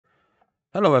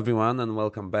Hello everyone and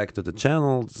welcome back to the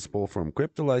channel. This is Paul from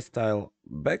Crypto Lifestyle,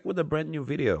 back with a brand new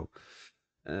video.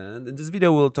 And in this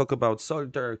video we'll talk about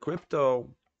Solitaire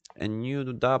Crypto, a new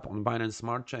DApp on Binance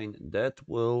Smart Chain that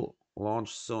will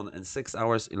launch soon in 6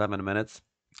 hours 11 minutes.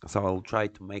 So I'll try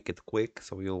to make it quick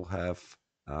so you'll have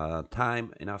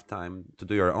enough time to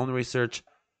do your own research.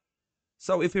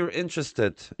 So if you're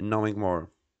interested in knowing more,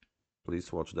 please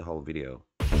watch the whole video.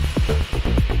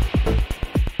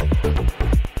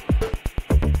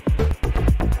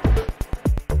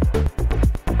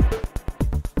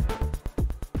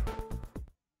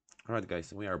 Alright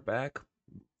guys, we are back.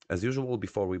 As usual,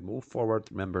 before we move forward,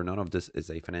 remember none of this is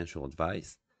a financial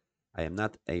advice. I am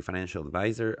not a financial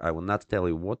advisor. I will not tell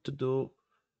you what to do.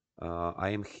 I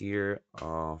am here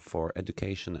for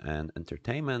education and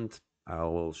entertainment. I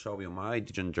will show you my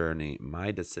digital journey,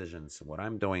 my decisions, what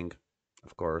I'm doing.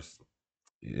 Of course,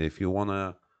 if you want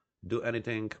to do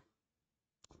anything,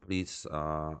 please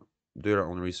do your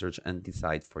own research and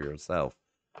decide for yourself.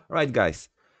 All right, guys.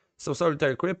 So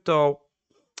Solitaire Crypto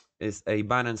is a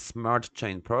Binance Smart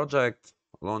Chain project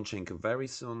launching very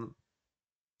soon.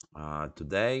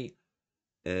 Today,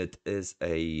 it is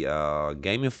a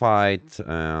gamified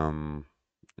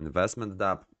investment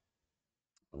app.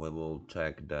 We will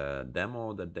check the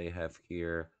demo that they have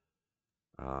here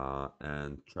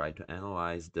and try to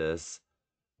analyze this.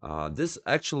 This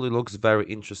actually looks very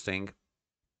interesting.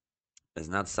 It's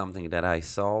not something that I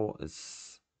saw.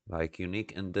 It's like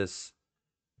unique in this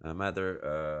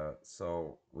matter.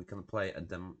 So we can play a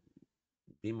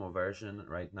demo version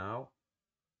right now.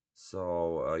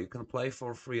 So you can play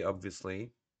for free,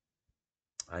 obviously.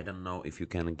 I don't know if you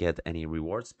can get any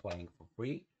rewards playing for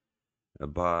free,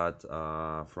 but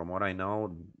from what I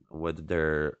know, with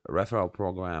their referral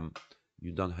program,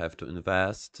 you don't have to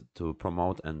invest to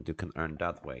promote and you can earn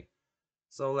that way.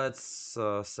 So let's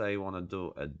say you want to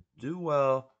do a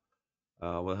duel.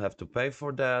 We'll have to pay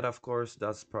for that, of course.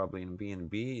 That's probably in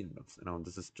BNB.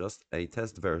 This is just a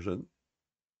test version.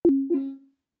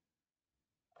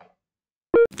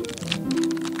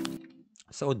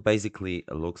 So it basically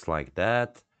looks like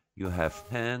that. You have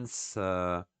hands,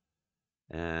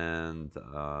 and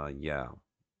yeah,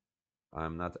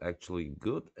 I'm not actually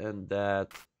good in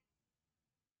that.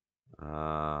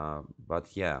 But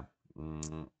yeah,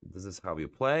 this is how you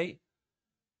play.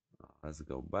 Let's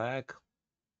go back.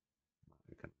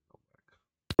 You can go back.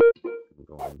 You can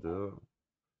go and do.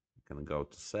 You can go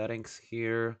to settings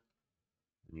here.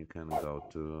 And you can go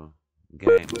to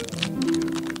game.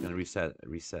 You can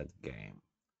reset game.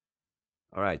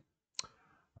 All right.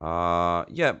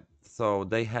 Yeah. So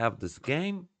they have this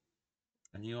game,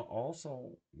 and we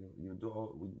do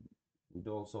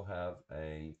also have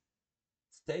a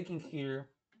staking here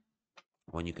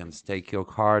when you can stake your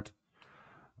card.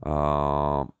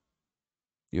 Uh,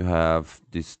 you have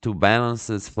these two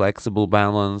balances, flexible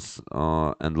balance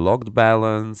and locked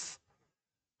balance.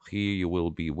 Here you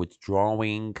will be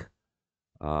withdrawing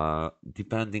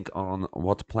depending on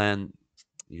what plan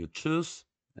you choose.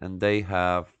 And they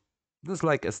have this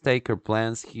like a staker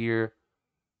plans here.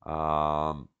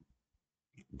 Um,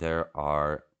 there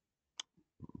are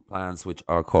plans which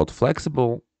are called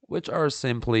flexible, which are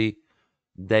simply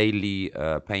daily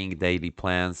paying daily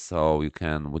plans, so you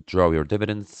can withdraw your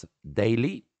dividends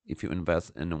daily if you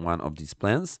invest in one of these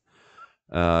plans.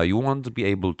 You won't be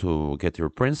able to get your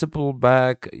principal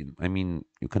back. I mean,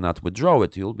 you cannot withdraw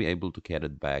it. You'll be able to get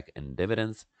it back in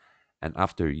dividends. And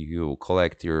after you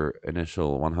collect your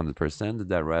initial 100%,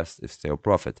 the rest is still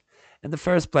profit. And the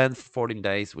first plan for 14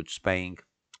 days, which is paying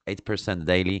 8%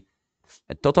 daily,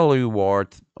 a total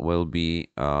reward will be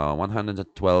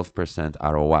 112%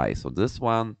 ROI. So this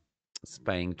one is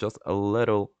paying just a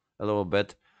little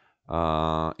bit.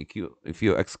 If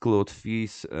you exclude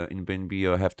fees in BNB, you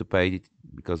have to pay it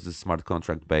because this is smart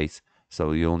contract base.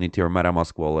 So you'll need your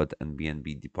MetaMask wallet and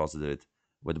BNB deposited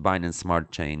with Binance Smart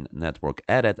Chain network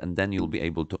added, and then you'll be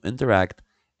able to interact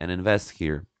and invest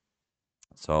here.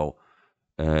 So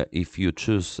if you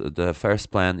choose the first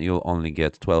plan, you'll only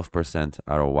get 12%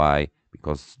 ROI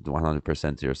because the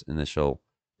 100%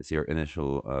 is your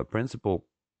initial principal.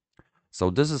 So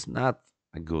this is not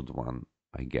a good one,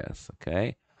 I guess.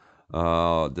 Okay.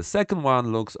 The second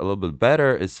one looks a little bit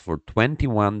better. It's for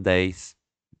 21 days,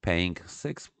 paying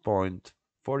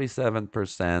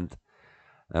 6.47%,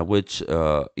 which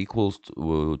equals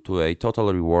to a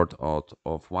total reward of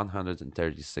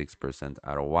 136%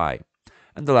 ROI.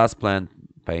 And the last plan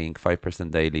paying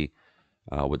 5% daily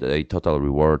with a total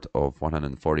reward of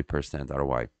 140%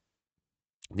 ROI.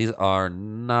 These are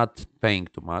not paying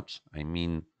too much. I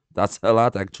mean, that's a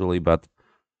lot actually, but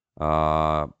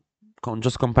uh,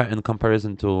 just compare in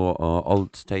comparison to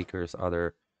old stakers,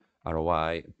 other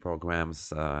ROI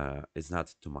programs, is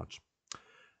not too much.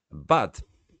 But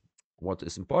what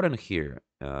is important here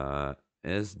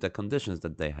is the conditions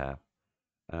that they have.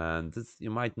 And this,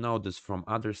 you might know this from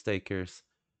other stakers.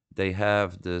 They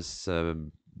have this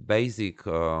basic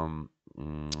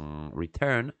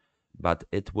return, but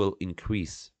it will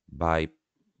increase by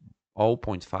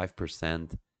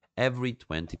 0.5% every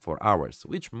 24 hours,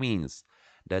 which means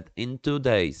that in 2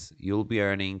 days you'll be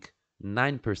earning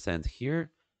 9%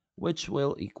 here, which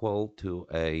will equal to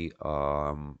a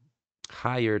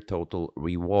higher total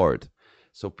reward.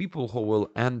 So people who will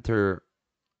enter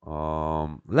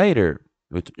later,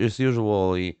 which is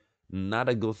usually not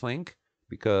a good thing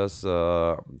because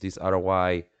these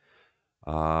ROI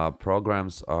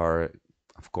programs are,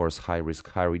 of course, high risk,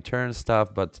 high return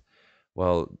stuff, but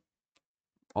well,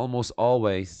 almost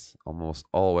always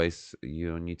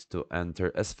you need to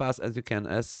enter as fast as you can,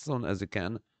 as soon as you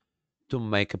can, to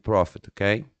make a profit,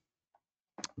 okay?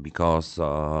 Because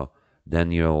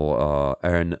then you'll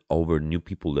earn over new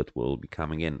people that will be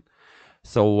coming in.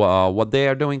 So what they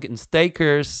are doing in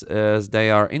stakers is they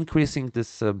are increasing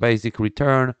this basic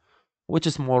return, which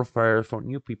is more fair for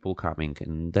new people coming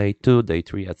in day 2, day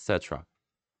 3, etc.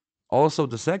 Also,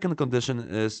 the second condition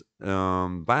is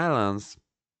balance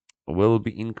will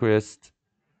be increased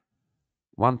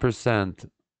 1%.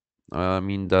 I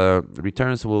mean, the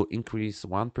returns will increase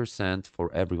 1%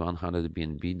 for every 100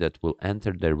 BNB that will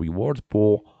enter the reward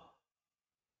pool.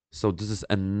 So this is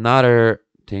another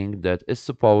thing that is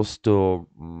supposed to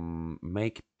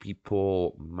make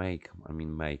people make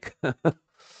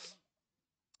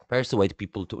persuade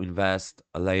people to invest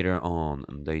later on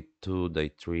in day 2, day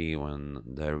 3, when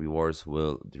the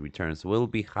returns will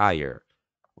be higher.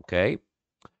 Okay.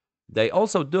 They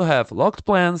also do have locked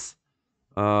plans,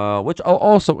 which are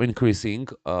also increasing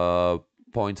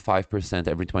 0.5%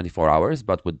 every 24 hours.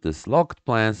 But with these locked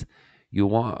plans,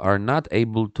 are not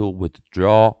able to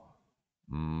withdraw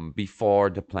before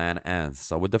the plan ends.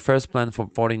 So with the first plan for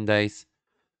 14 days,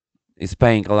 it's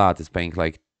paying a lot. It's paying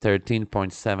like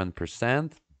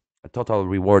 13.7%. A total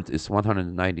reward is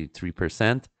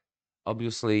 193%.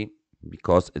 Obviously,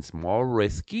 because it's more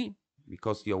risky,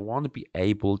 because you won't be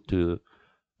able to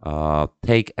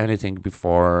take anything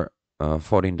before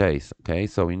 14 days. Okay,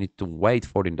 so you need to wait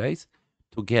 14 days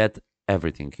to get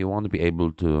everything. You won't be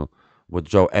able to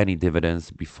withdraw any dividends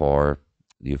before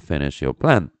you finish your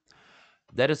plan.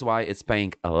 That is why it's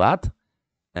paying a lot.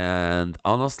 And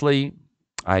honestly,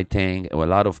 I think a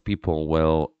lot of people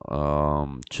will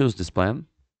choose this plan.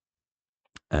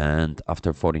 And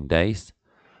after 14 days,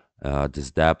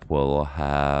 this DApp will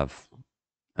have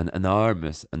an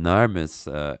enormous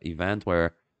event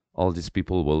where all these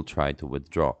people will try to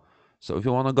withdraw. So if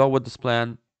you want to go with this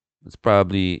plan, it's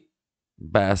probably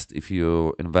best if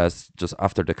you invest just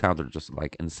after the counter, just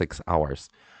like in 6 hours,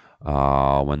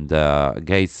 when the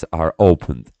gates are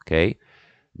opened. Okay,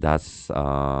 that's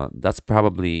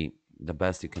probably the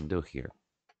best you can do here.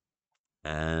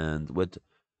 And with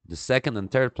the second and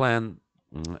third plan,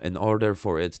 in order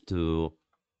for it to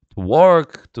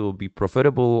work, to be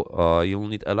profitable, you'll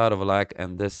need a lot of luck,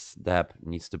 and this dApp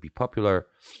needs to be popular.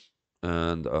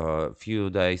 And a few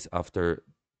days after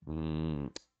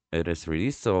it is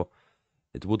released, so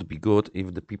it would be good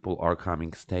if the people are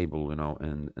coming stable,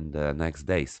 in the next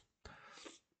days.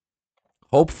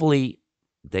 Hopefully,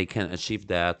 they can achieve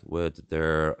that with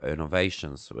their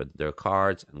innovations, with their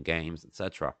cards and games,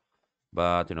 etc.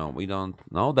 But we don't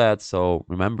know that, so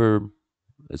remember,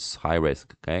 it's high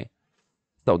risk. Okay.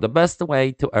 So the best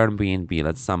way to earn BNB,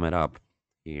 let's sum it up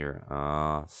here.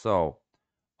 So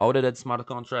audited smart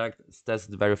contract is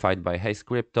tested, verified by Haze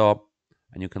Crypto,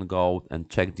 and you can go and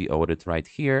check the audit right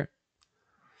here.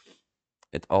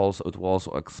 It will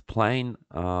also explain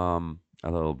a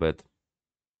little bit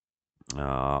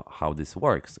how this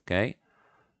works. Okay,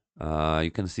 you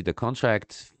can see the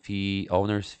contract fee,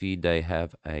 owner's fee. They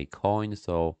have a coin,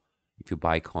 so if you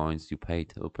buy coins, you pay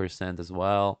 2% as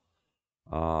well.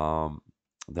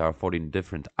 There are 14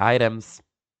 different items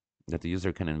that the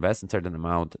user can invest in certain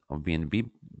amount of BNB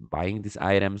buying these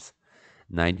items.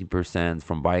 90%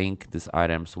 from buying these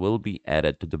items will be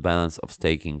added to the balance of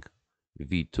staking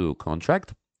V2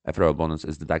 contract. Referral bonus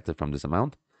is deducted from this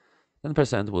amount.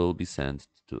 10% will be sent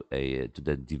to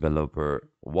the developer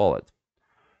wallet.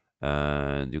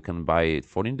 And you can buy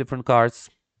 14 different cards.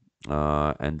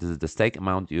 And this is the stake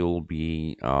amount you'll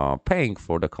be paying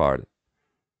for the card.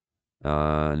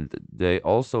 And the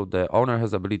owner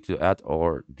has the ability to add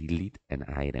or delete an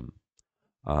item.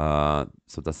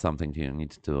 So that's something you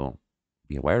need to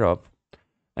be aware of.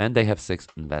 And they have 6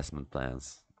 investment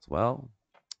plans as well.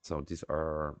 So this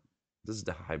is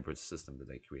the hybrid system that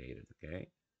I created.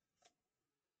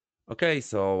 Okay,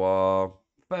 so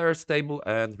fair, stable,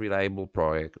 and reliable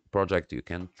project you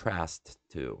can trust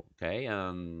to. Okay,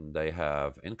 and they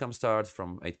have income starts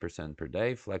from 8% per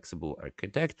day. Flexible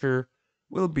architecture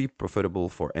will be profitable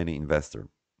for any investor.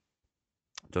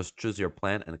 Just choose your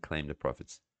plan and claim the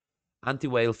profits.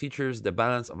 Anti-whale features the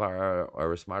balance of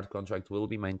our smart contract will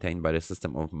be maintained by the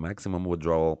system of maximum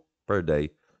withdrawal per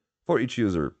day for each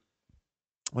user,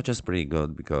 which is pretty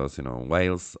good because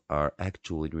whales are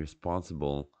actually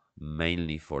responsible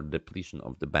mainly for depletion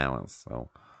of the balance. So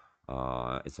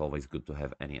it's always good to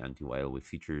have any anti-whale with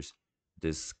features.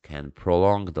 This can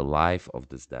prolong the life of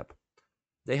this debt.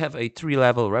 They have a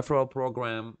 3-level referral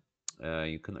program.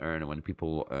 You can earn when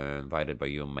people invited by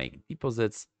you make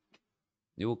deposits.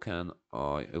 You can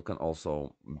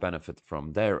also benefit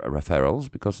from their referrals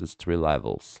because it's 3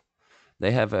 levels.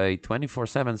 They have a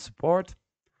 24/7 support,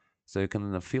 so you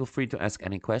can feel free to ask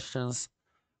any questions,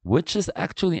 which is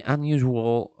actually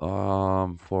unusual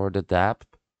for the DApp.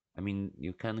 I mean,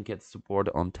 you can get support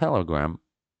on Telegram,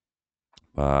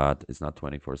 but it's not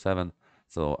 24/7,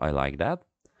 so I like that.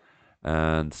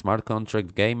 And smart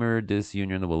contract gamer, this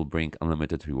union will bring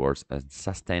unlimited rewards and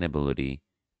sustainability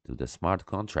to the smart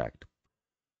contract.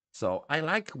 So I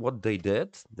like what they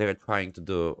did. They're trying to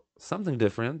do something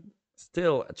different,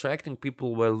 still attracting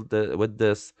people with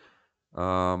this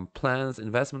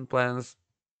investment plans,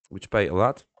 which pay a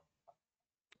lot,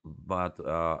 but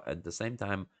at the same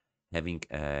time, having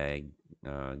a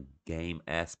game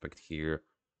aspect here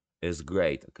is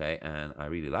great. Okay, and I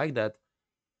really like that.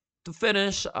 To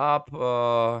finish up,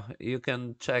 you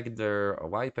can check their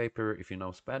white paper if you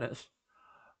know Spanish,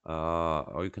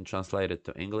 or you can translate it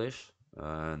to English,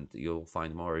 and you'll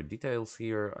find more details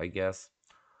here, I guess.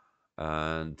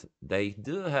 And they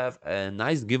do have a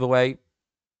nice giveaway.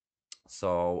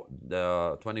 So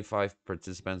the 25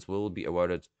 participants will be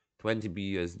awarded 20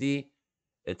 BUSD.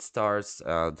 It starts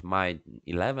at my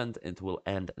 11th. It will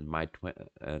end at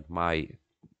my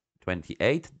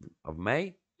 28th of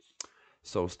May.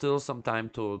 So still some time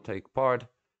to take part.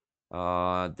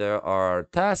 There are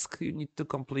tasks you need to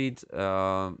complete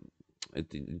to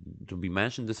be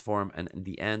mentioned this form, and at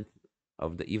the end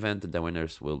of the event, the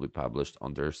winners will be published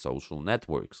on their social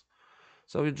networks.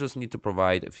 So you just need to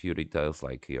provide a few details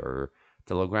like your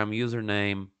Telegram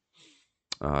username,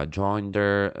 join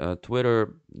their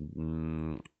Twitter.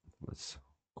 Let's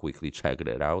quickly check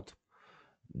that out.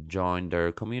 Join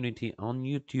their community on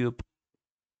YouTube.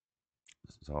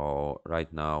 So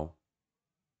right now,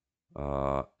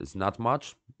 it's not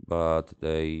much, but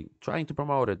they trying to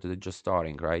promote it. They're just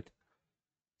starting, right?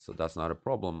 So that's not a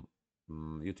problem.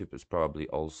 YouTube is probably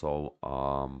also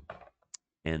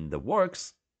in the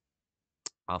works.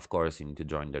 Of course, you need to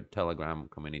join their Telegram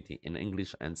community in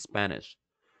English and Spanish.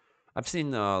 I've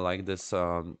seen like this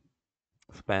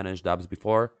Spanish dubs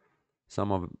before.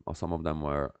 Some of them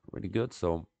were really good.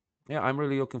 So yeah, I'm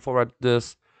really looking forward to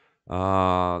this.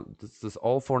 This is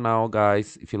all for now,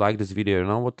 guys. If you like this video, you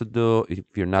know what to do.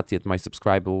 If you're not yet my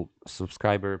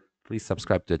subscriber, please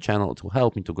subscribe to the channel. It will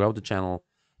help me to grow the channel.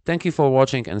 Thank you for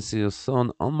watching and see you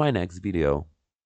soon on my next video.